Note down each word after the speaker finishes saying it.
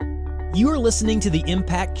You are listening to the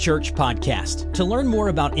Impact Church podcast. To learn more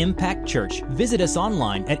about Impact Church, visit us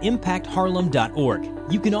online at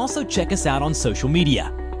impactharlem.org. You can also check us out on social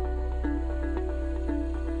media.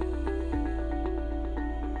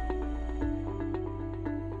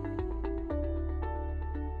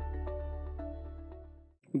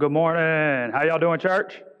 Good morning. How y'all doing,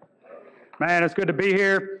 church? Man, it's good to be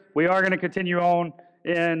here. We are going to continue on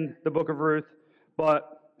in the book of Ruth,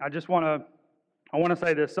 but I want to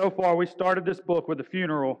say this. So far, we started this book with a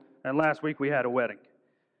funeral, and last week we had a wedding.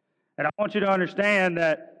 And I want you to understand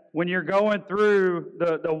that when you're going through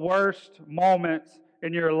the worst moments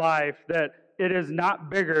in your life, that it is not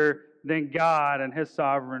bigger than God and His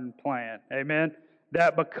sovereign plan. Amen?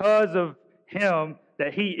 That because of Him,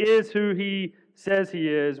 that He is who He says He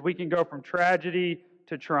is, we can go from tragedy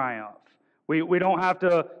to triumph. We don't have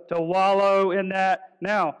to wallow in that.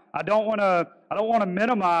 Now, I don't want to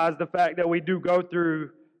minimize the fact that we do go through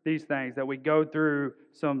these things, that we go through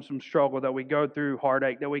some struggle, that we go through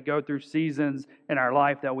heartache, that we go through seasons in our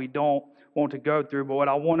life that we don't want to go through. But what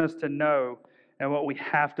I want us to know and what we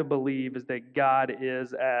have to believe is that God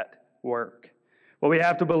is at work. What we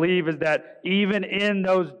have to believe is that even in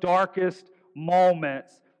those darkest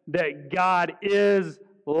moments, that God is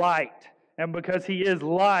light. And because He is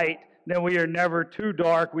light, then we are never too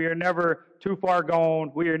dark. We are never too far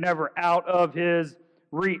gone. We are never out of His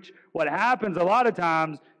reach. What happens a lot of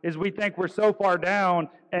times is we think we're so far down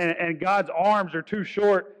and God's arms are too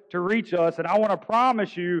short to reach us. And I want to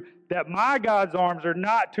promise you that my God's arms are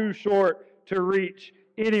not too short to reach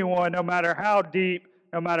anyone, no matter how deep,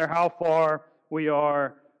 no matter how far we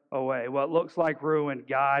are away. What looks like ruin,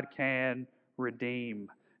 God can redeem.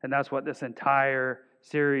 And that's what this entire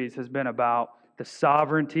series has been about. The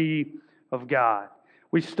sovereignty of God.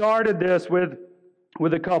 We started this with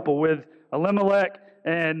a couple, with Elimelech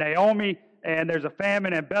and Naomi, and there's a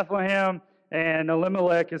famine in Bethlehem, and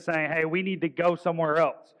Elimelech is saying, hey, we need to go somewhere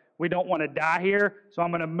else. We don't want to die here, so I'm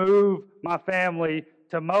going to move my family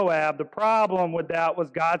to Moab. The problem with that was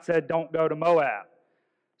God said, don't go to Moab.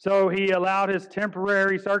 So He allowed his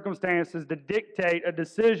temporary circumstances to dictate a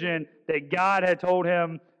decision that God had told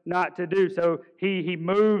him not to do. So he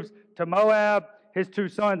moves to Moab. His two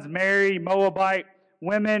sons marry Moabite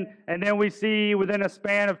women. And then we see within a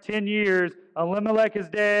span of 10 years, Elimelech is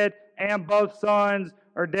dead and both sons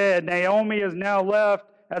are dead. Naomi is now left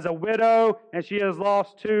as a widow and she has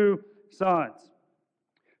lost two sons.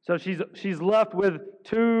 So she's left with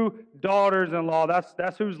two daughters-in-law.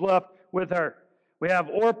 That's who's left with her. We have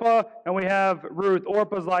Orpah and we have Ruth.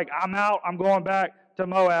 Orpah's like, I'm out. I'm going back to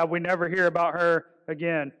Moab. We never hear about her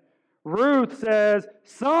again. Ruth says,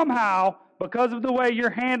 somehow, because of the way you're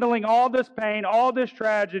handling all this pain, all this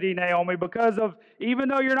tragedy, Naomi, because of, even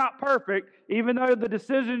though you're not perfect, even though the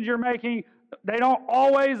decisions you're making, they don't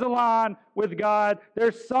always align with God,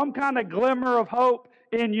 there's some kind of glimmer of hope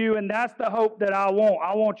in you, and that's the hope that I want.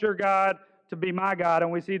 I want your God to be my God.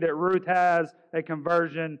 And we see that Ruth has a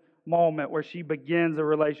conversion moment where she begins a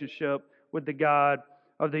relationship with the God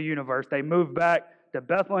of the universe. They move back to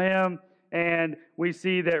Bethlehem, and we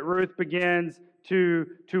see that Ruth begins to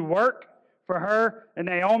work for her and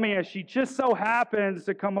Naomi, as she just so happens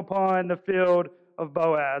to come upon the field of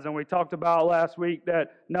Boaz. And we talked about last week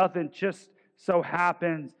that nothing just so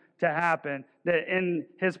happens to happen, that in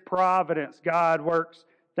His providence, God works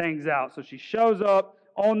things out. So she shows up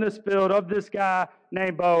on this field of this guy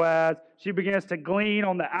named Boaz. She begins to glean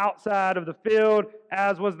on the outside of the field,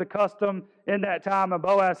 as was the custom in that time. And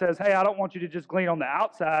Boaz says, hey, I don't want you to just glean on the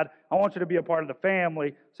outside. I want you to be a part of the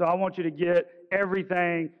family. So I want you to get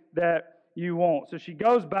everything that you want. So she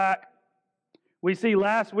goes back. We see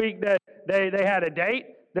last week that they had a date,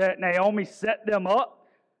 that Naomi set them up.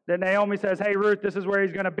 That Naomi says, hey, Ruth, this is where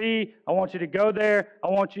he's going to be. I want you to go there. I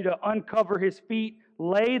want you to uncover his feet,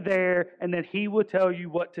 lay there, and then he will tell you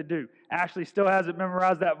what to do. Ashley still hasn't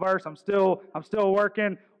memorized that verse. I'm still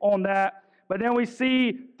working on that. But then we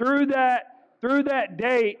see through that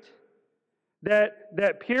date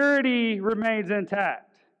that purity remains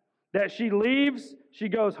intact. That she leaves, she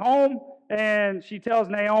goes home, and she tells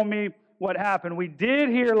Naomi what happened. We did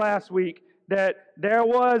hear last week that there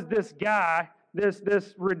was this guy,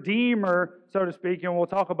 this redeemer, so to speak, and we'll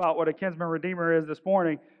talk about what a kinsman redeemer is this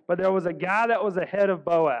morning, but there was a guy that was ahead of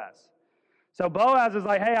Boaz. So Boaz is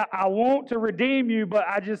like, hey, I want to redeem you, but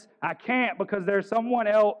I can't because there's someone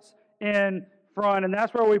else in front. And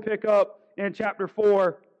that's where we pick up in chapter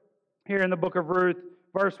 4 here in the book of Ruth.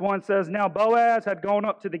 Verse 1 says, now Boaz had gone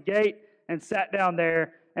up to the gate and sat down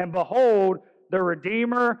there, and behold, the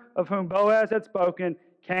Redeemer of whom Boaz had spoken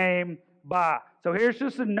came by. So here's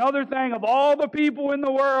just another thing of all the people in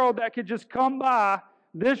the world that could just come by.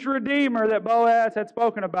 this Redeemer that Boaz had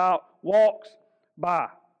spoken about walks by.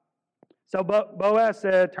 So Boaz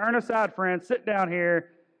said, "Turn aside, friend, sit down here."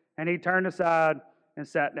 And he turned aside and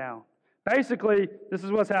sat down. Basically, this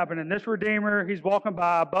is what's happening. This Redeemer, he's walking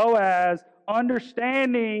by. Boaz,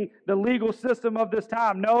 understanding the legal system of this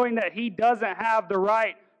time, knowing that he doesn't have the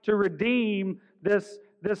right to redeem this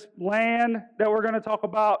land that we're going to talk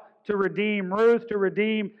about, to redeem Ruth, to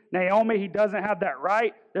redeem Naomi. He doesn't have that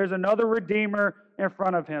right. There's another Redeemer in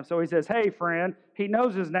front of him. So he says, "Hey, friend." He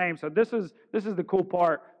knows his name. So this is the cool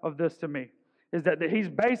part of this to me, is that he's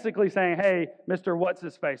basically saying, "Hey, Mr.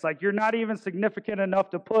 What's-His-Face, like you're not even significant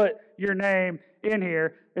enough to put your name in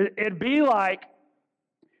here." It'd be like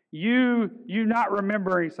you not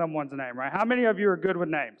remembering someone's name, right? How many of you are good with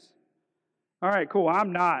names? All right, cool.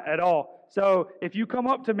 I'm not at all. So if you come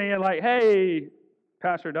up to me and like, "Hey,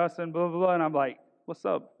 Pastor Dustin, blah, blah, blah," and I'm like, "What's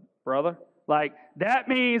up, brother?" Like, that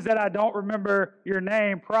means that I don't remember your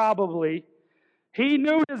name, probably. He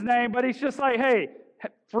knew his name, but he's just like, "Hey,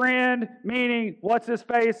 friend," meaning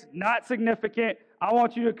what's-his-face, not significant. "I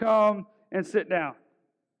want you to come and sit down."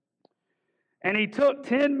 And he took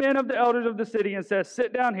 10 men of the elders of the city and said,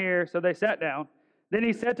 "Sit down here." So they sat down. Then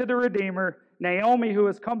he said to the Redeemer, "Naomi, who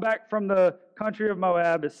has come back from the country of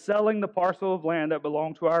Moab, is selling the parcel of land that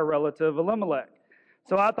belonged to our relative Elimelech.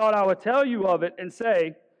 So I thought I would tell you of it and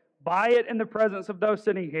say, buy it in the presence of those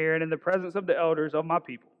sitting here and in the presence of the elders of my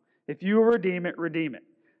people. If you will redeem it, redeem it.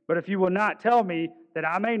 But if you will not, tell me, that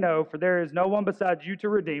I may know, for there is no one besides you to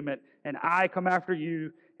redeem it, and I come after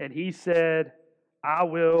you." And he said, "I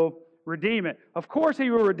will redeem it." Of course he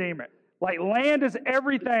will redeem it. Like, land is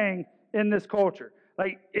everything in this culture.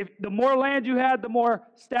 Like, if the more land you had, the more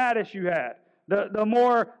status you had. The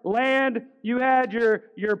more land you had,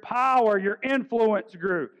 your power, your influence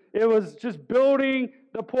grew. It was just building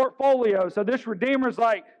the portfolio. So this Redeemer's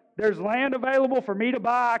like, there's land available for me to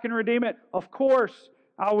buy. I can redeem it. Of course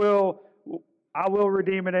I will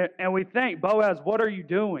redeem it. And we think, "Boaz, what are you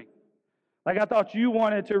doing? Like, I thought you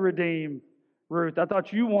wanted to redeem Ruth. I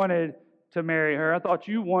thought you wanted to marry her. I thought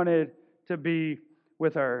you wanted to be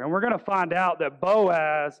with her." And we're going to find out that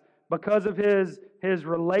Boaz, because of his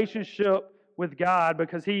relationship with God,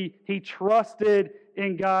 because he trusted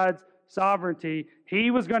in God's sovereignty,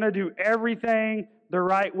 he was going to do everything the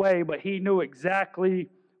right way, but he knew exactly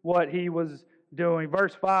what he was doing.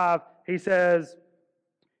 Verse 5, he says,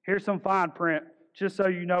 here's some fine print, just so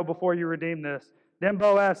you know before you redeem this. Then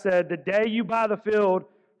Boaz said, "The day you buy the field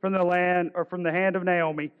from the land or from the hand of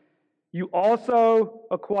Naomi, you also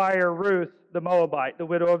acquire Ruth the Moabite, the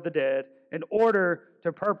widow of the dead, in order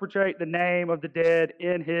to perpetuate the name of the dead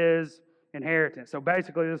in his inheritance." So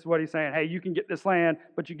basically, this is what he's saying. Hey, you can get this land,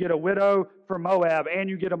 but you get a widow from Moab and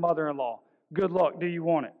you get a mother-in-law. Good luck. Do you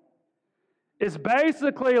want it? It's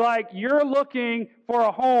basically like you're looking for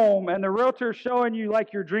a home and the realtor's showing you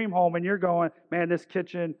like your dream home and you're going, "Man, this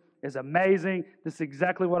kitchen is amazing. This is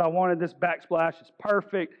exactly what I wanted. This backsplash is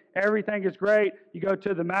perfect. Everything is great." You go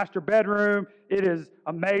to the master bedroom. It is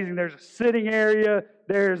amazing. There's a sitting area.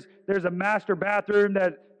 There's a master bathroom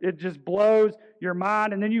that it just blows your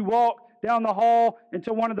mind. And then you walk down the hall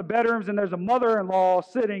into one of the bedrooms and there's a mother-in-law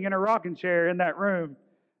sitting in a rocking chair in that room.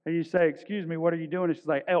 And you say, "Excuse me, what are you doing?" And she's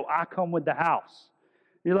like, "Oh, I come with the house."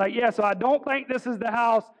 You're like, "Yeah, so I don't think this is the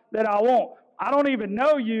house that I want. I don't even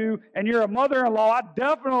know you, and you're a mother-in-law. I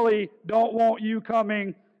definitely don't want you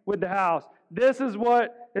coming with the house." This is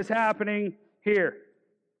what is happening here.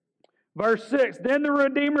 Verse 6, then the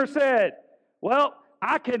Redeemer said, "Well,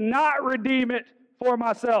 I cannot redeem it for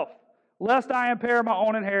myself, lest I impair my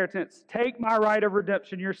own inheritance. Take my right of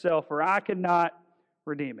redemption yourself, for I cannot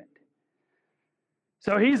redeem it."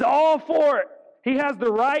 So he's all for it. He has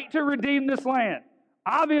the right to redeem this land.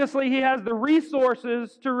 Obviously, he has the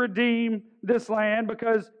resources to redeem this land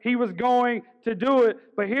because he was going to do it.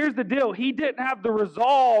 But here's the deal. He didn't have the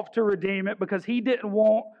resolve to redeem it because he didn't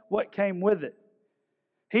want what came with it.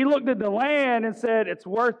 He looked at the land and said, "It's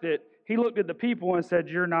worth it." He looked at the people and said,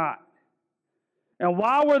 "You're not." And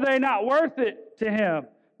why were they not worth it to him?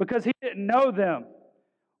 Because he didn't know them.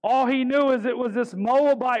 All he knew is it was this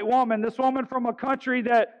Moabite woman, this woman from a country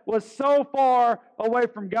that was so far away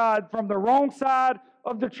from God, from the wrong side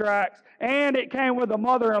of the tracks, and it came with a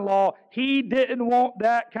mother-in-law. He didn't want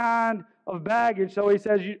that kind of baggage, so he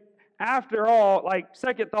says, after all, like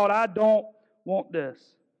second thought, I don't want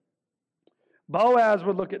this. Boaz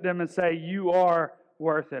would look at them and say, "You are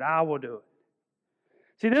worth it. I will do it."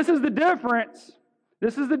 See, this is the difference.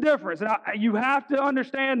 This is the difference. And you have to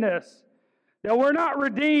understand this. That we're not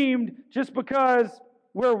redeemed just because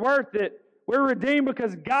we're worth it. We're redeemed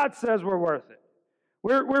because God says we're worth it.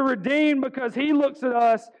 We're redeemed because He looks at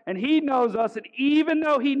us and He knows us. And even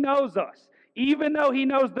though He knows us, even though He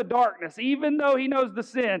knows the darkness, even though He knows the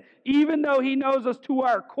sin, even though He knows us to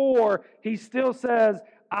our core, He still says,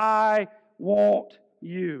 I want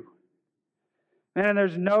you. And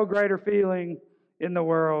there's no greater feeling in the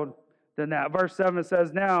world than that. Verse 7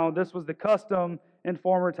 says, now this was the custom in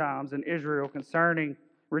former times in Israel concerning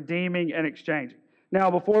redeeming and exchanging. Now,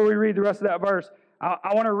 before we read the rest of that verse,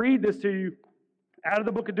 I want to read this to you out of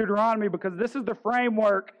the book of Deuteronomy because this is the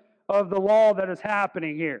framework of the law that is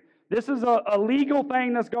happening here. This is a legal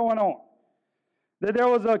thing that's going on. That there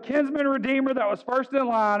was a kinsman redeemer that was first in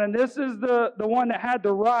line, and this is the one that had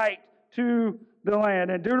the right to the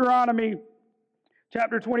land. In Deuteronomy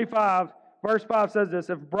chapter 25, verse 5 says this,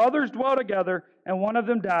 if brothers dwell together and one of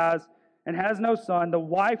them dies and has no son, the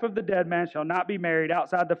wife of the dead man shall not be married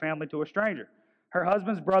outside the family to a stranger. Her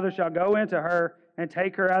husband's brother shall go into her and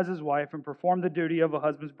take her as his wife and perform the duty of a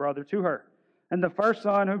husband's brother to her. And the first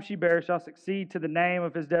son whom she bears shall succeed to the name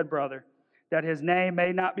of his dead brother, that his name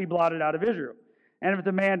may not be blotted out of Israel. And if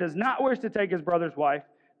the man does not wish to take his brother's wife,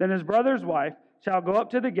 then his brother's wife shall go up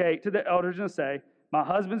to the gate to the elders and say, my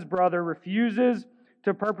husband's brother refuses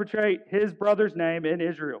to perpetrate his brother's name in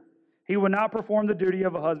Israel. He will not perform the duty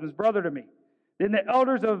of a husband's brother to me. Then the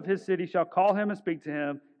elders of his city shall call him and speak to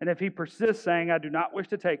him, and if he persists, saying, I do not wish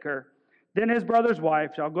to take her, then his brother's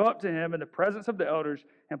wife shall go up to him in the presence of the elders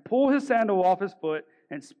and pull his sandal off his foot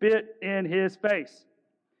and spit in his face.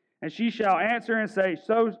 And she shall answer and say,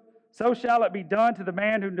 so shall it be done to the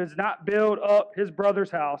man who does not build up his brother's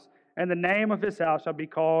house, and the name of his house shall be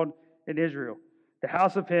called in Israel, the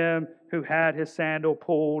house of him who had his sandal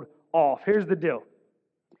pulled off. Here's the deal.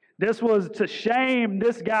 This was to shame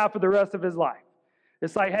this guy for the rest of his life.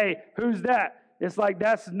 It's like, hey, who's that? It's like,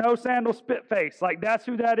 that's no sandal spit face. Like, that's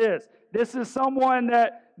who that is. This is someone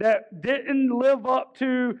that didn't live up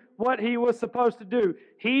to what he was supposed to do.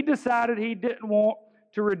 He decided he didn't want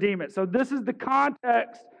to redeem it. So this is the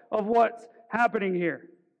context of what's happening here.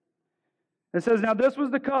 It says, now this was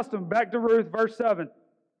the custom, back to Ruth, verse 7.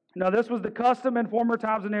 Now this was the custom in former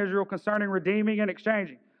times in Israel concerning redeeming and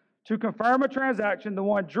exchanging. To confirm a transaction, the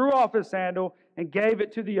one drew off his sandal and gave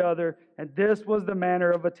it to the other, and this was the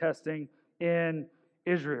manner of attesting in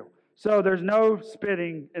Israel. So there's no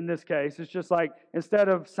spitting in this case. It's just like, instead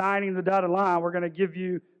of signing the dotted line, we're going to give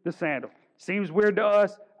you the sandal. Seems weird to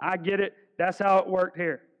us. I get it. That's how it worked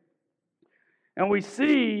here. And we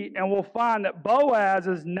see and we'll find that Boaz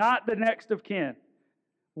is not the next of kin.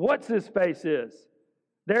 What's his face is?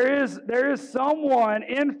 There is someone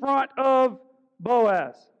in front of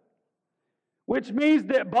Boaz, which means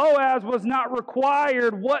that Boaz was not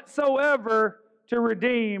required whatsoever to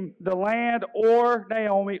redeem the land or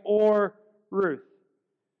Naomi or Ruth.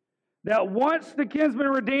 That once the kinsman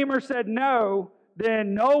redeemer said no,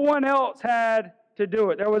 then no one else had to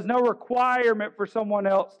do it. There was no requirement for someone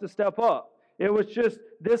else to step up. It was just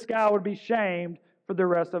this guy would be shamed for the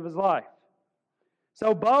rest of his life.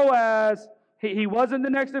 So Boaz, he wasn't the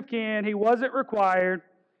next of kin, he wasn't required,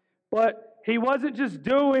 but he wasn't just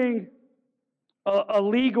doing a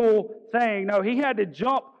legal thing. No, he had to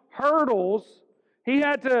jump hurdles. He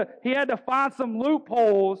had to find some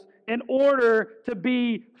loopholes in order to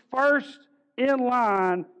be first in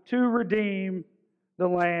line to redeem the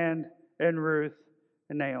land and Ruth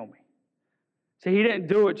and Naomi. See, he didn't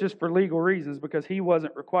do it just for legal reasons because he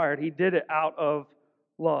wasn't required. He did it out of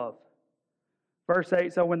love. Verse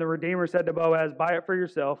 8, so when the Redeemer said to Boaz, buy it for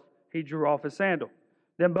yourself, he drew off his sandal.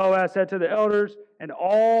 Then Boaz said to the elders and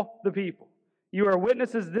all the people, you are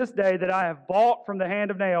witnesses this day that I have bought from the hand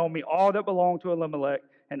of Naomi all that belonged to Elimelech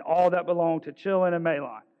and all that belonged to Chilion and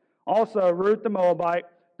Mahlon. Also Ruth the Moabite,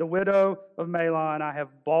 the widow of Mahlon, I have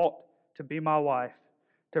bought to be my wife,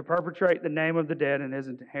 to perpetrate the name of the dead in his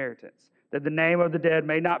inheritance, that the name of the dead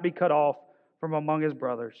may not be cut off from among his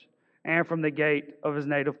brothers and from the gate of his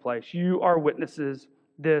native place. You are witnesses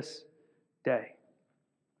this day.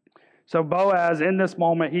 So Boaz, in this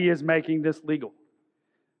moment, he is making this legal.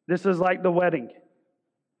 This is like the wedding.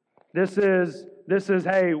 This is,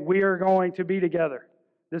 hey, we are going to be together.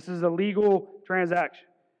 This is a legal transaction.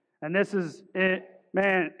 And this is,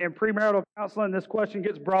 man, in premarital counseling, this question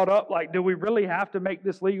gets brought up, like, do we really have to make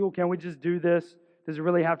this legal? Can we just do this? Does it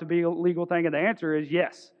really have to be a legal thing? And the answer is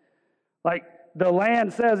yes. Like, the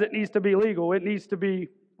land says it needs to be legal. It needs to be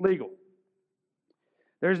legal.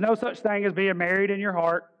 There's no such thing as being married in your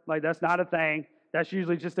heart. Like, that's not a thing. That's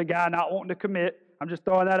usually just a guy not wanting to commit. I'm just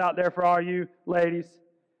throwing that out there for all you ladies.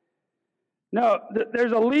 No,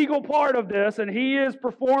 there's a legal part of this, and he is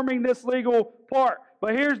performing this legal part.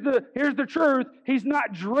 But here's the truth. He's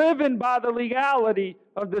not driven by the legality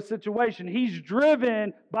of the situation. He's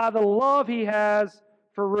driven by the love he has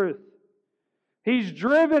for Ruth. He's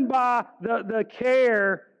driven by the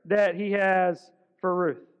care that he has for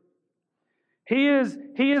Ruth. He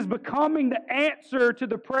is becoming the answer to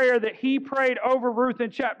the prayer that he prayed over Ruth in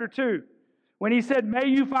chapter 2. When he said, "May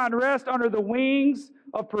you find rest under the wings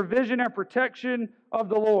of provision and protection of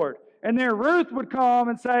the Lord." And then Ruth would come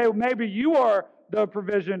and say, "Maybe you are the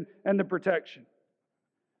provision and the protection."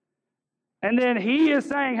 And then he is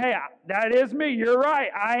saying, "Hey, that is me. You're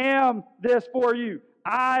right. I am this for you.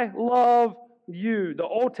 I love you." The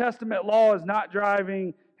Old Testament law is not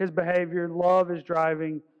driving his behavior. Love is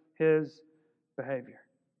driving his behavior.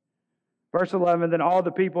 Verse 11, then all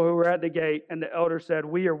the people who were at the gate and the elders said,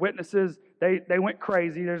 "We are witnesses." They went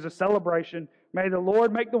crazy. There's a celebration. "May the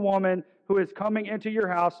Lord make the woman who is coming into your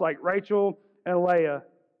house like Rachel and Leah,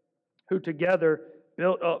 who together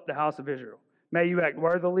built up the house of Israel. May you act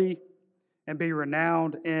worthily and be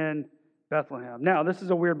renowned in Bethlehem." Now, this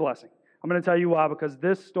is a weird blessing. I'm going to tell you why, because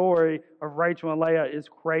this story of Rachel and Leah is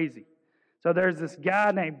crazy. So there's this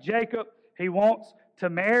guy named Jacob. He wants to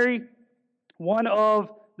marry one of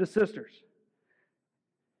the sisters.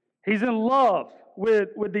 He's in love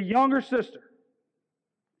with the younger sister.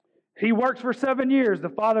 He works for 7 years. The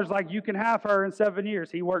father's like, "You can have her in 7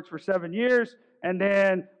 years." He works for 7 years. And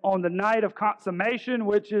then on the night of consummation,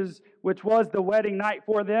 which was the wedding night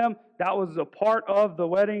for them, that was a part of the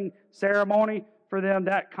wedding ceremony for them.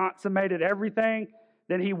 That consummated everything.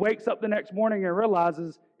 Then he wakes up the next morning and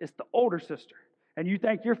realizes it's the older sister. And you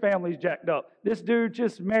think your family's jacked up. This dude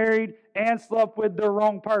just married and slept with the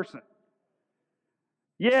wrong person.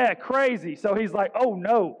 Yeah, crazy. So he's like, "Oh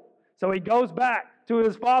no." So he goes back to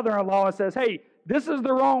his father-in-law and says, "Hey, this is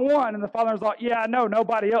the wrong one." And the father-in-law's like, "Yeah, I know.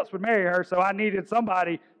 Nobody else would marry her, so I needed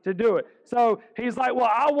somebody to do it." So he's like,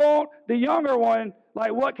 "Well, I want the younger one.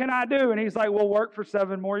 Like, what can I do?" And he's like, "Well, work for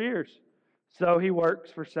 7 more years." So he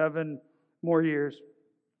works for 7 more years,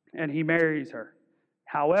 and he marries her.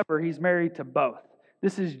 However, he's married to both.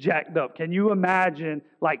 This is jacked up. Can you imagine,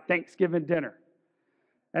 like, Thanksgiving dinner?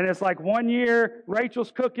 And it's like 1 year,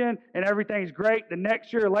 Rachel's cooking, and everything's great. The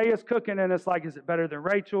next year, Leah's cooking, and it's like, is it better than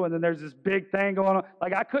Rachel? And then there's this big thing going on.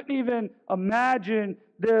 Like, I couldn't even imagine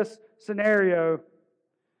this scenario.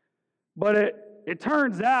 But it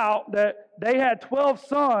turns out that they had 12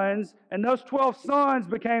 sons, and those 12 sons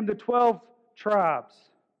became the 12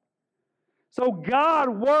 tribes. So God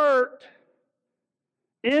worked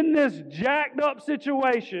in this jacked up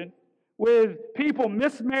situation with people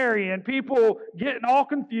mismarrying, people getting all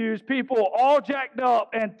confused, people all jacked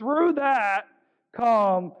up, and through that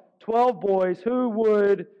come 12 boys who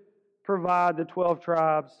would provide the 12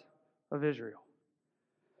 tribes of Israel.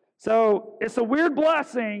 So it's a weird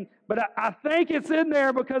blessing, but I think it's in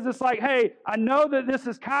there because it's like, hey, I know that this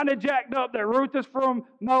is kind of jacked up, that Ruth is from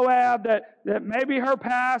Moab, that maybe her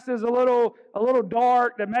past is a little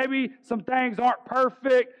dark, that maybe some things aren't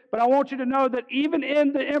perfect, but I want you to know that even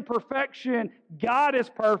in the imperfection, God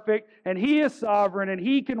is perfect, and He is sovereign, and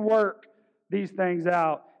He can work these things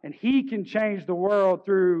out, and He can change the world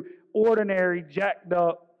through ordinary, jacked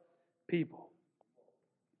up people.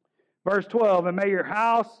 Verse 12, and may your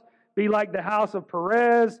house be like the house of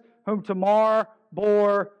Perez, whom Tamar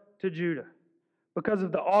bore to Judah, because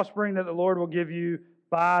of the offspring that the Lord will give you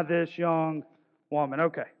by this young woman.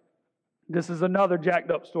 Okay, this is another jacked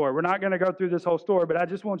up story. We're not going to go through this whole story, but I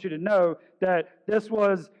just want you to know that this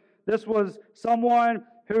was someone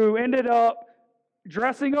who ended up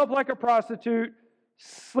dressing up like a prostitute,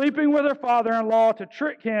 sleeping with her father-in-law to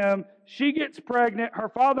trick him. She gets pregnant. Her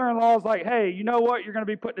father-in-law is like, "Hey, you know what? You're going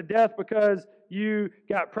to be put to death because you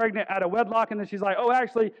got pregnant out of wedlock." And then she's like, "Oh,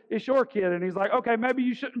 actually, it's your kid." And he's like, "Okay, maybe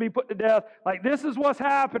you shouldn't be put to death." Like, this is what's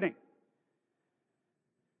happening.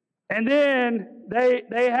 And then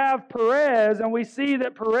they have Perez, and we see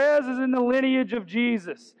that Perez is in the lineage of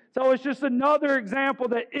Jesus. So it's just another example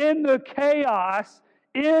that in the chaos,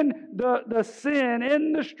 in the sin,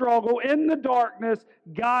 in the struggle, in the darkness,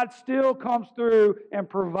 God still comes through and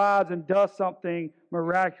provides and does something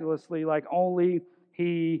miraculously like only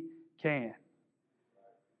He can.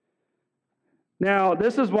 Now,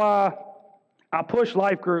 this is why I push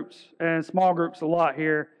life groups and small groups a lot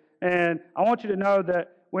here. And I want you to know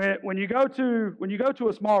that when you go to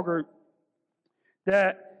a small group,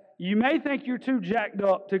 that you may think you're too jacked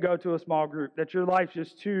up to go to a small group, that your life's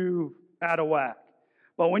just too out of whack.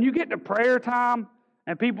 But when you get to prayer time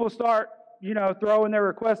and people start, throwing their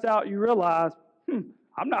requests out, you realize,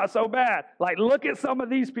 I'm not so bad. Like, look at some of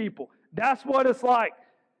these people. That's what it's like.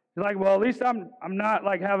 You're like, well, at least I'm not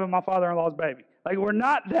like having my father-in-law's baby. Like, we're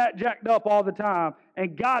not that jacked up all the time,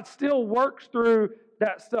 and God still works through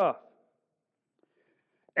that stuff.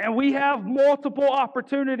 And we have multiple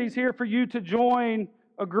opportunities here for you to join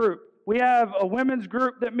a group. We have a women's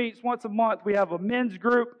group that meets once a month. We have a men's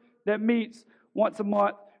group that meets once a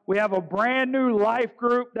month. We have a brand new life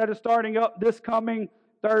group that is starting up this coming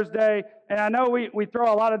Thursday. And I know we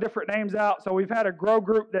throw a lot of different names out. So we've had a grow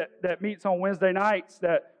group that meets on Wednesday nights,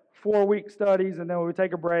 that 4-week studies, and then we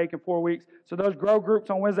take a break in 4 weeks. So those grow groups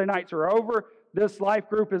on Wednesday nights are over. This life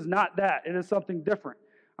group is not that. It is something different.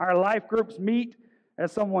 Our life groups meet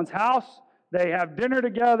at someone's house. They have dinner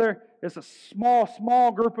together. It's a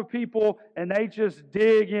small group of people, and they just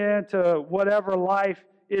dig into whatever life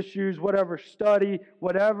issues, whatever study,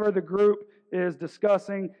 whatever the group is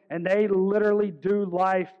discussing, and they literally do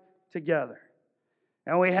life together.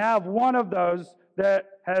 And we have one of those that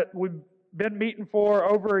we've been meeting for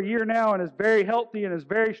over a year now and is very healthy and is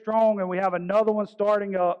very strong, and we have another one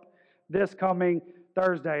starting up this coming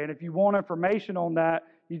Thursday. And if you want information on that,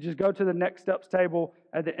 you just go to the Next Steps table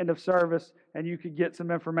at the end of service, and you could get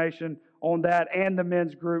some information on that and the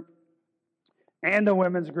men's group and the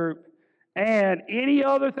women's group. And any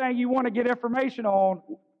other thing you want to get information on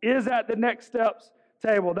is at the Next Steps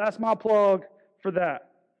table. That's my plug for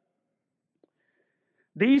that.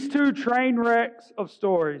 These two train wrecks of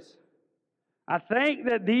stories, I think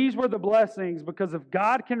that these were the blessings, because if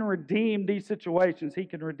God can redeem these situations, He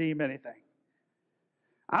can redeem anything.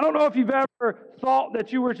 I don't know if you've ever thought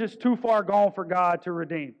that you were just too far gone for God to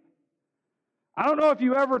redeem. I don't know if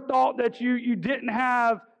you ever thought that you didn't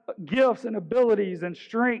have gifts and abilities and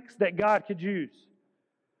strengths that God could use.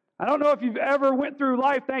 I don't know if you've ever went through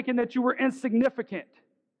life thinking that you were insignificant.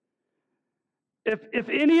 If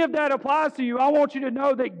any of that applies to you, I want you to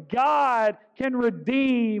know that God can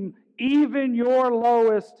redeem even your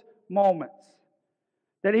lowest moments.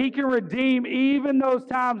 That He can redeem even those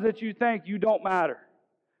times that you think you don't matter.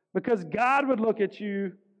 Because God would look at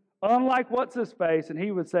you, unlike what's-his-face, and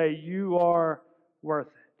He would say, you are worth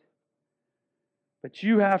it. But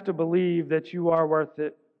you have to believe that you are worth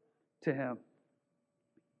it to Him.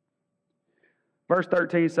 Verse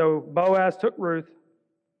 13, so Boaz took Ruth,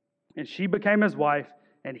 and she became his wife,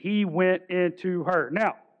 and he went into her.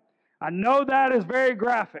 Now, I know that is very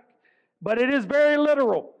graphic, but it is very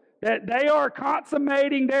literal, that they are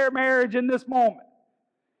consummating their marriage in this moment.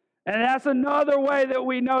 And that's another way that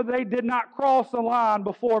we know they did not cross the line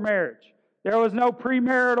before marriage. There was no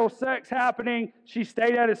premarital sex happening. She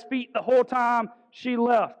stayed at his feet the whole time. She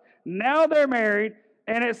left. Now they're married,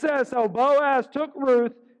 and it says, so Boaz took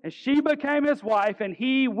Ruth, and she became his wife, and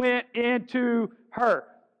he went into her.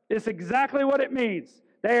 It's exactly what it means.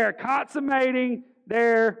 They are consummating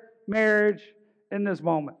their marriage in this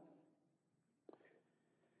moment.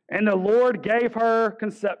 And the Lord gave her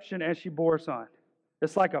conception, and she bore a son.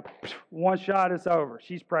 It's like a one shot, it's over.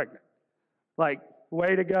 She's pregnant. Like,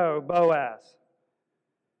 way to go, Boaz.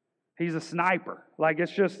 He's a sniper. Like,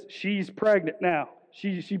 it's just, she's pregnant now.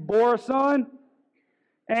 She bore a son.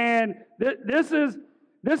 And this is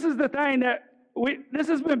the thing that this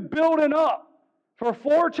has been building up for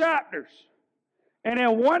 4 chapters. And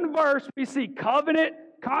in one verse, we see covenant,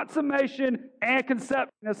 consummation, and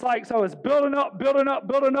conception. It's like, so it's building up,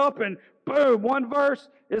 and boom, one verse,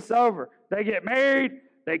 it's over. They get married,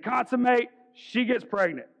 they consummate, she gets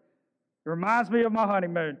pregnant. It reminds me of my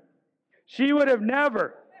honeymoon. She would have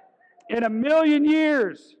never, in a million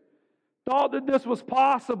years, thought that this was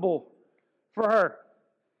possible for her.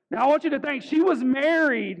 Now I want you to think, she was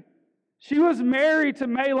married to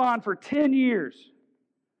Mahlon for 10 years.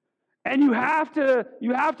 And you have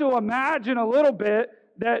to imagine a little bit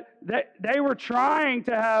that they were trying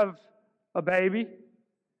to have a baby.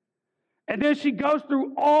 And then she goes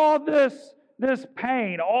through all this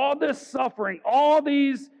pain, all this suffering, all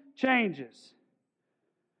these changes.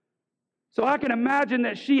 So I can imagine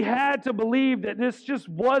that she had to believe that this just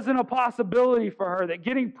wasn't a possibility for her, that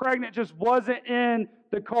getting pregnant just wasn't in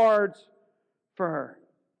the cards for her.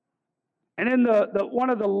 And in the one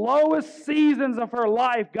of the lowest seasons of her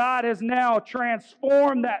life, God has now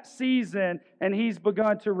transformed that season, and He's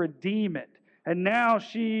begun to redeem it. And now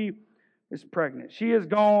she is pregnant. She has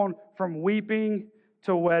gone from weeping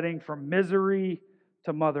to wedding, from misery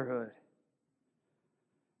to motherhood.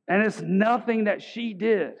 And it's nothing that she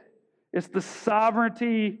did. It's the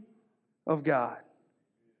sovereignty of God.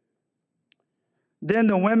 Then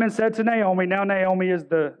the women said to Naomi, now Naomi is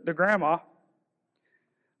the grandma,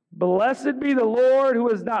 blessed be the Lord who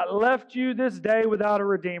has not left you this day without a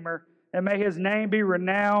redeemer, and may His name be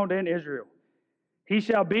renowned in Israel. He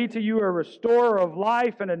shall be to you a restorer of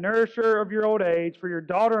life and a nourisher of your old age, for your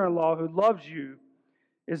daughter-in-law who loves you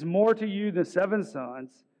is more to you than 7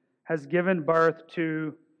 sons, has given birth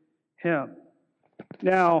to him.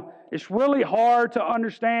 Now, it's really hard to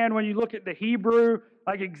understand when you look at the Hebrew,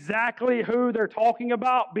 like exactly who they're talking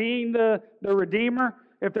about being the Redeemer.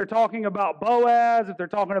 If they're talking about Boaz, if they're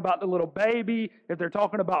talking about the little baby, if they're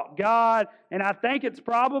talking about God. And I think it's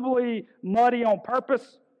probably muddy on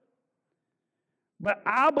purpose. But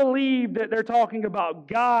I believe that they're talking about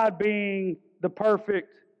God being the perfect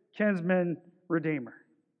kinsman redeemer.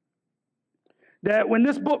 That when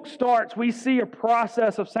this book starts, we see a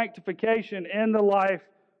process of sanctification in the life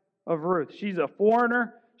of Ruth. She's a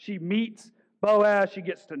foreigner. She meets Boaz. She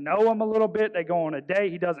gets to know him a little bit. They go on a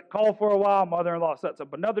date. He doesn't call for a while. Mother-in-law sets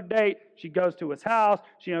up another date. She goes to his house.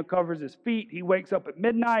 She uncovers his feet. He wakes up at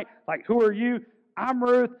midnight. Like, who are you? I'm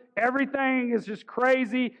Ruth. Everything is just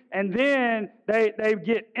crazy. And then they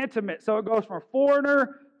get intimate. So it goes from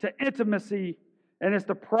foreigner to intimacy. And it's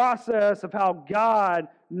the process of how God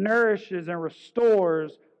nourishes and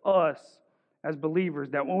restores us as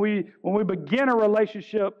believers. That when we begin a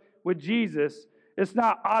relationship with Jesus, it's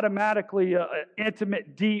not automatically an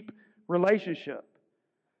intimate, deep relationship.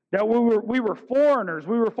 That we were foreigners,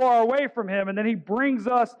 we were far away from Him, and then He brings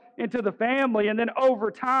us into the family, and then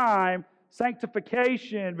over time,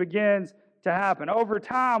 sanctification begins to happen. Over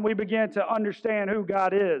time, we begin to understand who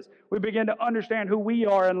God is. We begin to understand who we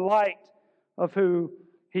are in light of who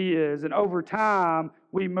He is. And over time,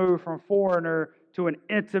 we move from foreigner to an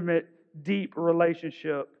intimate, deep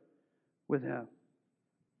relationship with Him.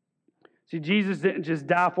 See, Jesus didn't just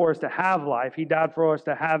die for us to have life. He died for us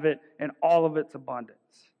to have it in all of its abundance.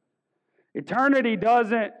 Eternity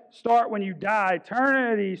doesn't start when you die.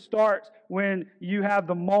 Eternity starts when you have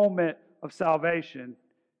the moment of salvation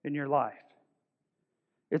in your life.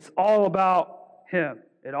 It's all about Him.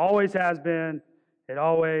 It always has been. It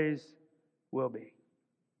always will be.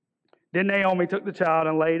 Then Naomi took the child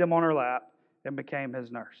and laid him on her lap and became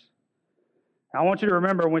his nurse. Now, I want you to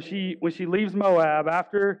remember when she leaves Moab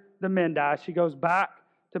after the men die, she goes back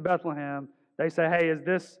to Bethlehem. They say, "Hey, is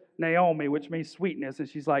this Naomi?" which means sweetness. And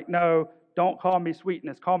she's like, "No, don't call me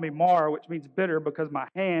sweetness. Call me Mara," which means bitter, because my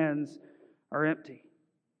hands are empty.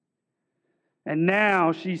 And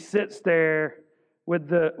now she sits there with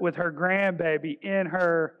her grandbaby in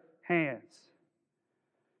her hands.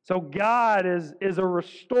 So God is a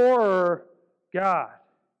restorer God.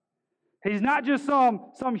 He's not just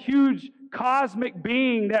some huge cosmic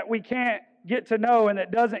being that we can't get to know and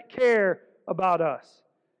that doesn't care about us.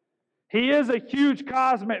 He is a huge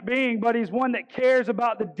cosmic being, but He's one that cares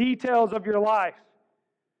about the details of your life.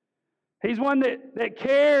 He's one that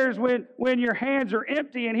cares when your hands are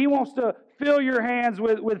empty, and He wants to fill your hands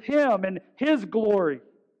with Him and His glory.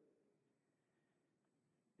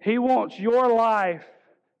 He wants your life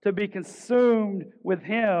to be consumed with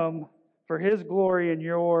Him for His glory and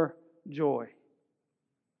your joy.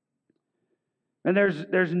 And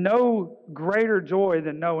there's no greater joy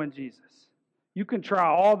than knowing Jesus. You can try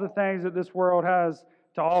all the things that this world has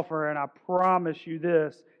to offer, and I promise you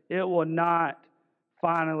this, it will not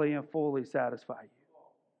finally and fully satisfy you.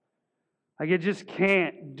 Like, it just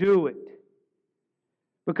can't do it.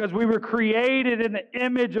 Because we were created in the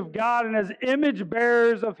image of God, and as image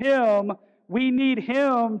bearers of Him, we need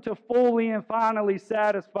Him to fully and finally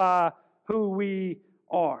satisfy who we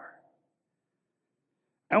are.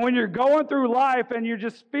 And when you're going through life and you're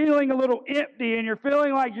just feeling a little empty and you're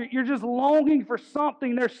feeling like you're just longing for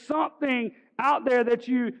something, there's something out there that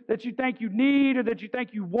you think you need or that you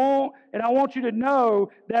think you want, and I want you to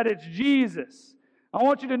know that it's Jesus. I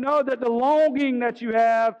want you to know that the longing that you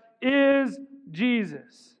have is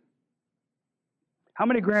Jesus. How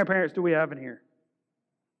many grandparents do we have in here?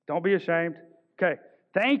 Don't be ashamed. Okay.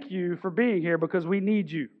 Thank you for being here, because we need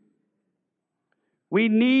you. We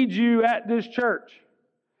need you at this church.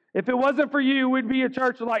 If it wasn't for you, we'd be a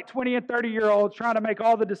church of like 20 and 30-year-olds trying to make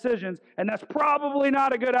all the decisions, and that's probably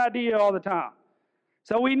not a good idea all the time.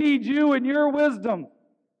 So we need you and your wisdom.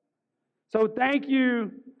 So thank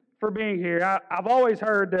you for being here. I've always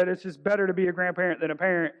heard that it's just better to be a grandparent than a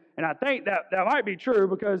parent, and I think that might be true,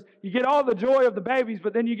 because you get all the joy of the babies,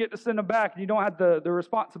 but then you get to send them back, and you don't have the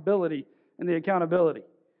responsibility and the accountability.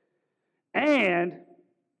 And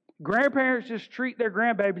grandparents just treat their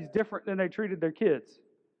grandbabies different than they treated their kids.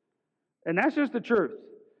 And that's just the truth.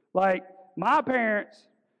 Like, my parents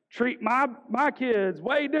treat my kids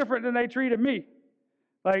way different than they treated me.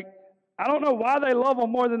 Like, I don't know why they love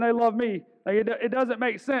them more than they love me. Like, it doesn't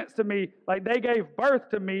make sense to me. Like, they gave birth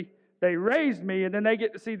to me, they raised me, and then they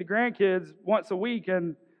get to see the grandkids once a week,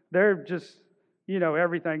 and they're just,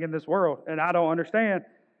 everything in this world. And I don't understand.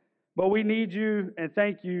 But we need you, and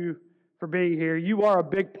thank you for being here. You are a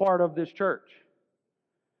big part of this church.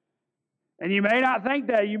 And you may not think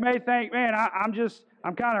that. You may think, man,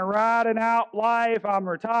 I'm kind of riding out life. I'm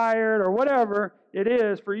retired or whatever it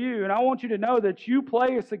is for you. And I want you to know that you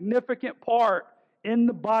play a significant part in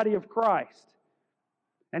the body of Christ.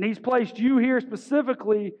 And He's placed you here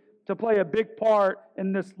specifically to play a big part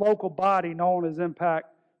in this local body known as Impact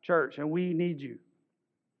Church. And we need you.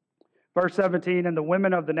 Verse 17, and the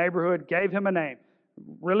women of the neighborhood gave him a name.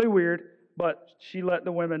 Really weird, but she let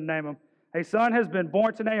the women name him. A son has been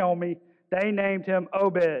born to Naomi. They named him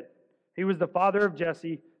Obed. He was the father of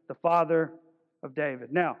Jesse, the father of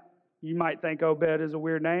David. Now, you might think Obed is a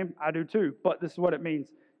weird name. I do too, but this is what it means.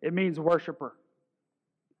 It means worshiper.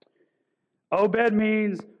 Obed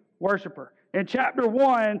means worshiper. In chapter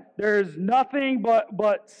 1, there's nothing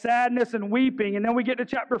but sadness and weeping. And then we get to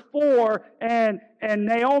chapter 4, and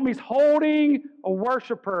Naomi's holding a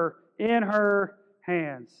worshiper in her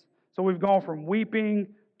hands. So we've gone from weeping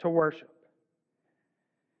to worship.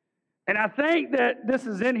 And I think that this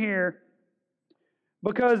is in here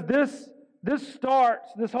because this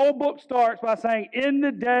whole book starts by saying, in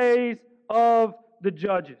the days of the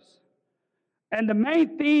judges. And the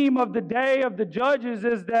main theme of the day of the judges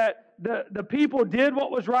is that the people did what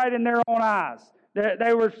was right in their own eyes. That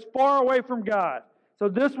they were far away from God. So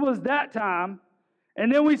this was that time.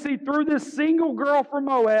 And then we see through this single girl from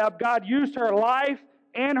Moab, God used her life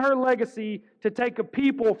and her legacy to take a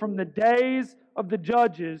people from the days of the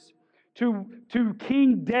judges to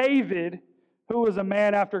King David, who was a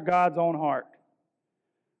man after God's own heart.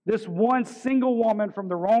 This one single woman from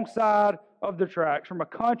the wrong side of the tracks, from a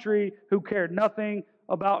country who cared nothing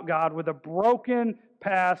about God, with a broken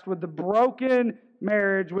past, with the broken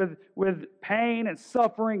marriage, with pain and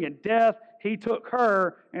suffering and death. He took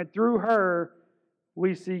her, and through her,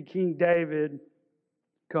 we see King David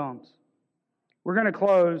comes. We're going to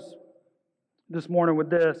close this morning with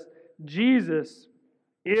this. Jesus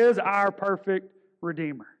is our perfect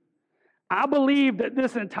Redeemer. I believe that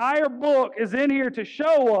this entire book is in here to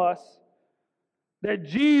show us that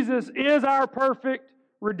Jesus is our perfect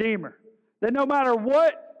Redeemer. That no matter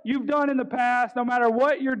what you've done in the past, no matter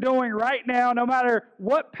what you're doing right now, no matter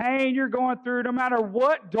what pain you're going through, no matter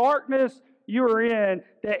what darkness you're in,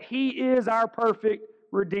 that He is our perfect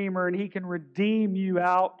Redeemer, and He can redeem you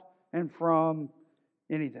out and from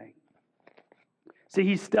anything. See,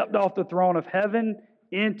 He stepped off the throne of heaven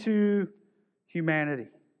into humanity.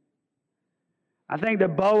 I think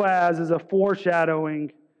that Boaz is a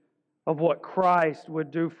foreshadowing of what Christ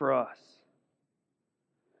would do for us.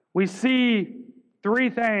 We see three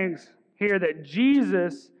things here that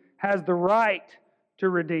Jesus has the right to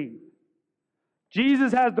redeem.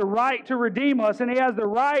 Jesus has the right to redeem us, and He has the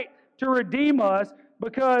right to redeem us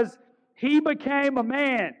because He became a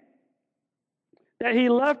man. That He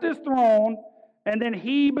left His throne, and then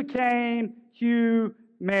He became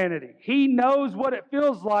humanity. He knows what it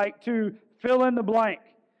feels like to fill in the blank.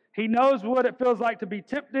 He knows what it feels like to be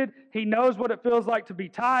tempted. He knows what it feels like to be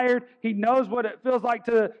tired. He knows what it feels like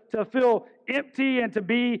to feel empty and to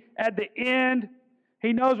be at the end.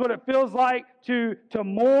 He knows what it feels like to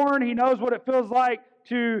mourn. He knows what it feels like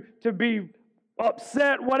to be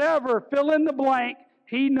upset, whatever. Fill in the blank.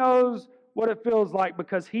 He knows what it feels like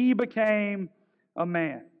because He became a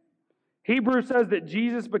man. Hebrews says that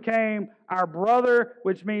Jesus became our brother,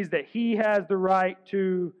 which means that He has the right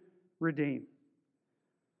to redeem.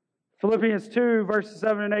 Philippians 2, verses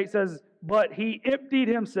 7 and 8 says, but He emptied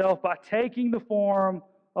Himself by taking the form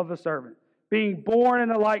of a servant. Being born in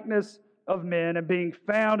the likeness of men and being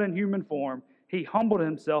found in human form, He humbled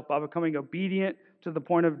Himself by becoming obedient to the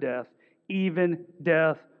point of death, even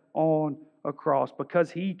death on a cross. Because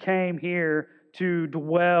He came here to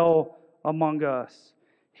dwell among us,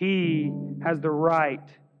 He has the right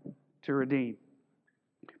to redeem.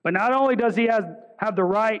 But not only does He have the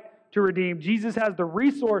right to redeem, Jesus has the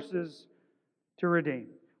resources to redeem.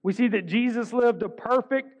 We see that Jesus lived a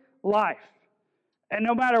perfect life. And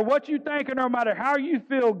no matter what you think or no matter how you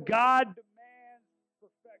feel, God demands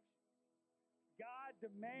perfection. God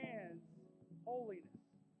demands holiness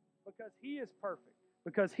because He is perfect,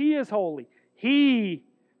 because He is holy. He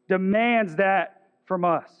demands that from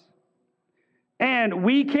us. And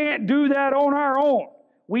we can't do that on our own.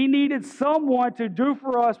 We needed someone to do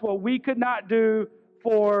for us what we could not do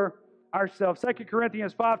for ourselves. 2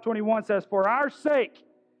 Corinthians 5:21 says, for our sake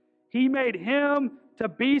He made Him to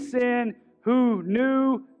be sin who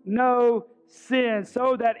knew no sin,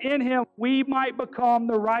 so that in Him we might become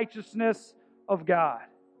the righteousness of God.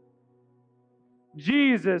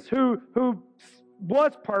 Jesus, who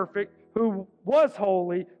was perfect, who was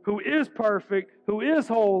holy, who is perfect, who is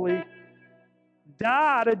holy,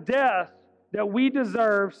 died a death that we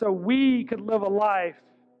deserve so we could live a life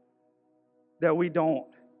that we don't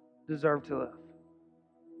deserve to live.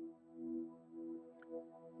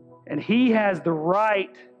 And He has the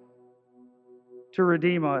right to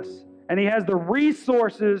redeem us. And He has the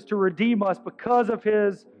resources to redeem us because of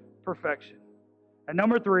His perfection. And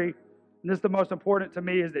number 3, and this is the most important to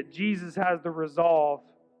me, is that Jesus has the resolve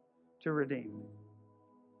to redeem.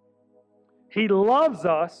 He loves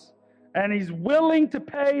us, and He's willing to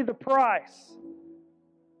pay the price.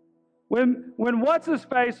 When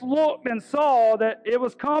What's-His-Face looked and saw that it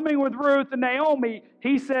was coming with Ruth and Naomi,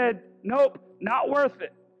 he said, nope, not worth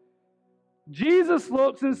it. Jesus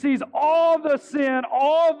looks and sees all the sin,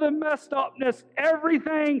 all the messed upness,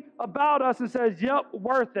 everything about us, and says, yep,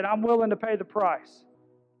 worth it. I'm willing to pay the price.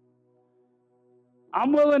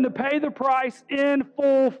 I'm willing to pay the price in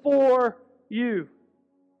full for you.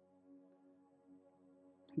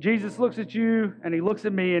 Jesus looks at you and He looks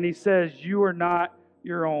at me and He says, you are not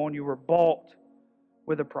your own. You were bought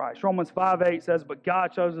with a price. Romans 5:8 says, but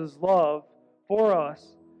God shows His love for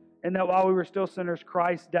us, and that while we were still sinners,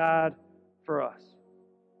 Christ died for us.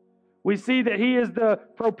 We see that He is the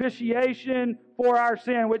propitiation for our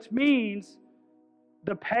sin, which means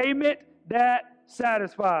the payment that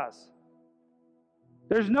satisfies.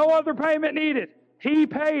 There's no other payment needed. He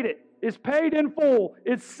paid it. It's paid in full.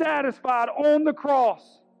 It's satisfied on the cross.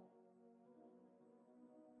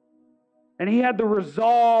 And He had the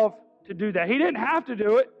resolve to do that. He didn't have to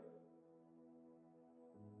do it.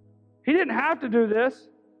 He didn't have to do this.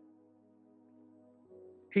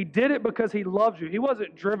 He did it because He loves you. He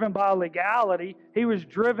wasn't driven by legality. He was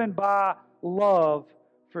driven by love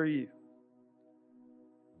for you.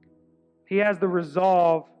 He has the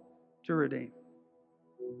resolve to redeem.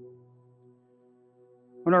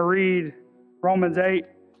 When I read Romans 8,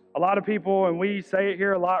 a lot of people, and we say it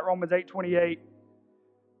here a lot, Romans 8:28,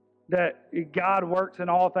 that God works in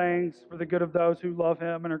all things for the good of those who love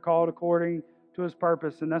Him and are called according to His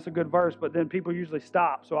purpose. And that's a good verse, but then people usually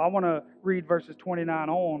stop. So I want to read verses 29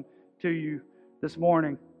 on to you this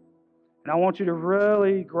morning. And I want you to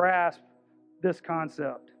really grasp this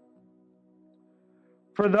concept.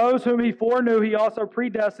 For those whom He foreknew, He also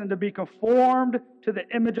predestined to be conformed to the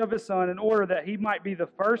image of His Son, in order that He might be the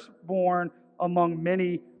firstborn among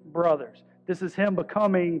many brothers. This is Him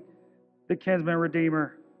becoming the kinsman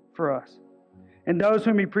redeemer for us. And those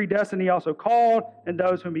whom He predestined, He also called. And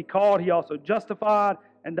those whom He called, He also justified.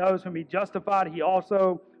 And those whom He justified, He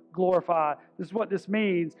also glorified. This is what this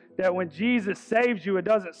means, that when Jesus saves you, it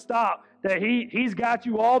doesn't stop. That He's got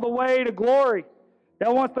you all the way to glory.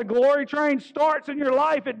 That once the glory train starts in your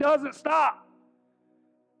life, it doesn't stop.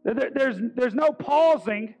 There's no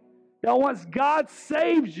pausing. That once God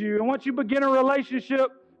saves you, and once you begin a relationship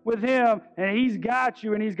with Him, and He's got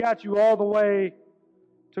you, and He's got you all the way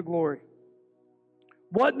to glory.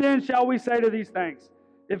 What then shall we say to these things?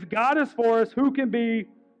 If God is for us, who can be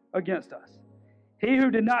against us? He who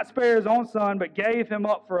did not spare His own Son, but gave Him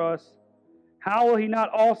up for us, how will He not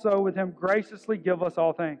also with Him graciously give us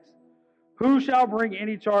all things? Who shall bring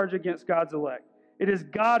any charge against God's elect? It is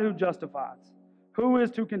God who justifies. Who is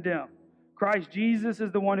to condemn? Christ Jesus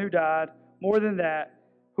is the one who died, more than that,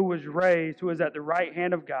 who was raised, who is at the right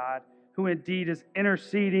hand of God, who indeed is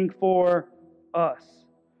interceding for us.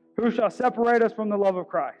 Who shall separate us from the love of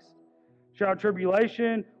Christ? Shall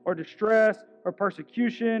tribulation, or distress, or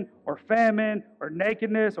persecution, or famine, or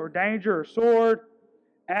nakedness, or danger, or sword?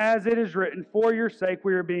 As it is written, for your sake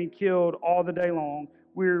we are being killed all the day long.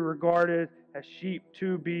 We are regarded as sheep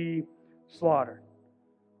to be slaughtered.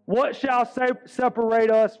 What shall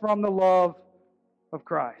separate us from the love of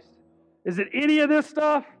Christ? Is it any of this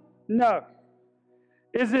stuff? No.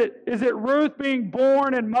 Is it Ruth being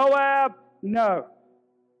born in Moab? No.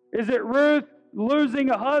 Is it Ruth losing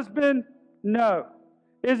a husband? No.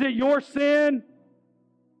 Is it your sin?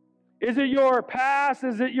 Is it your past?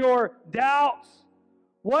 Is it your doubts?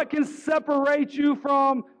 What can separate you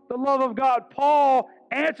from the love of God? Paul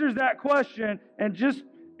answers that question, and just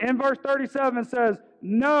in verse 37 says,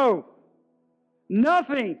 no,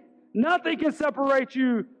 nothing can separate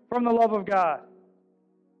you from the love of God.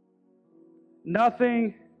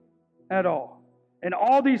 Nothing at all. In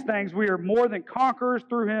all these things we are more than conquerors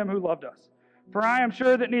through Him who loved us. For I am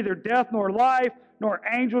sure that neither death nor life, nor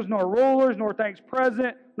angels, nor rulers, nor things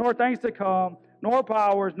present, nor things to come, nor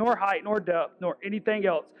powers, nor height, nor depth, nor anything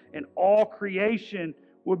else in all creation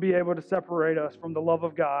would be able to separate us from the love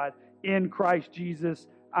of God in Christ Jesus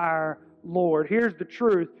our Lord. Here's the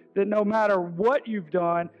truth, that no matter what you've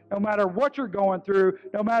done, no matter what you're going through,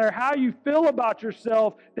 no matter how you feel about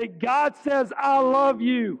yourself, that God says, I love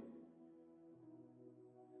you.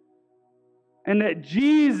 And that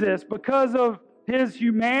Jesus, because of His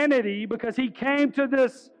humanity, because He came to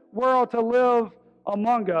this world to live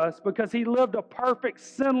among us because he lived a perfect,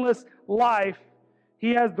 sinless life.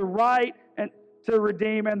 He has the right to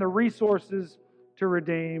redeem and the resources to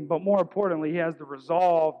redeem, but more importantly, he has the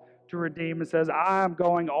resolve to redeem and says, I'm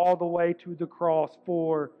going all the way to the cross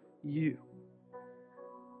for you.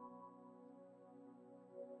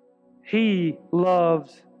 He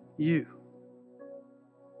loves you.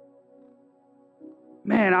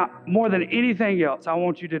 Man, more than anything else, I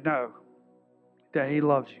want you to know that he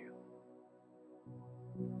loves you.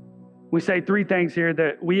 We say three things here: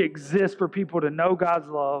 that we exist for people to know God's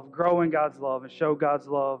love, grow in God's love, and show God's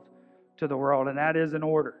love to the world. And that is in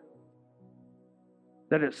order.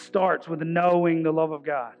 That it starts with knowing the love of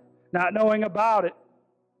God. Not knowing about it,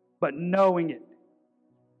 but knowing it.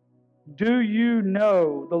 Do you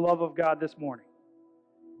know the love of God this morning?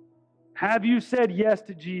 Have you said yes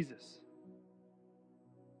to Jesus?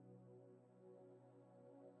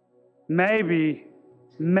 Maybe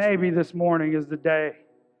this morning is the day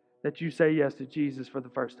that you say yes to Jesus for the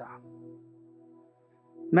first time.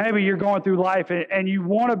 Maybe you're going through life and you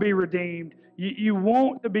want to be redeemed. You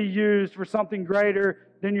want to be used for something greater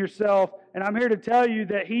than yourself. And I'm here to tell you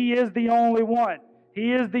that He is the only one.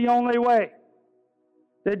 He is the only way.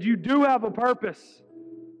 That you do have a purpose,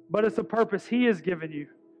 but it's a purpose He has given you.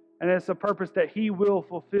 And it's a purpose that He will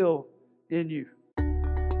fulfill in you.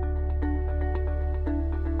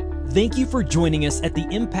 Thank you for joining us at the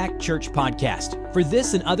Impact Church Podcast. For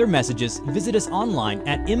this and other messages, visit us online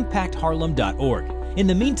at impactharlem.org. In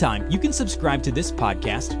the meantime, you can subscribe to this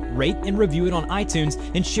podcast, rate and review it on iTunes,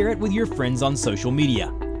 and share it with your friends on social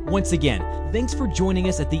media. Once again, thanks for joining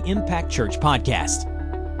us at the Impact Church Podcast.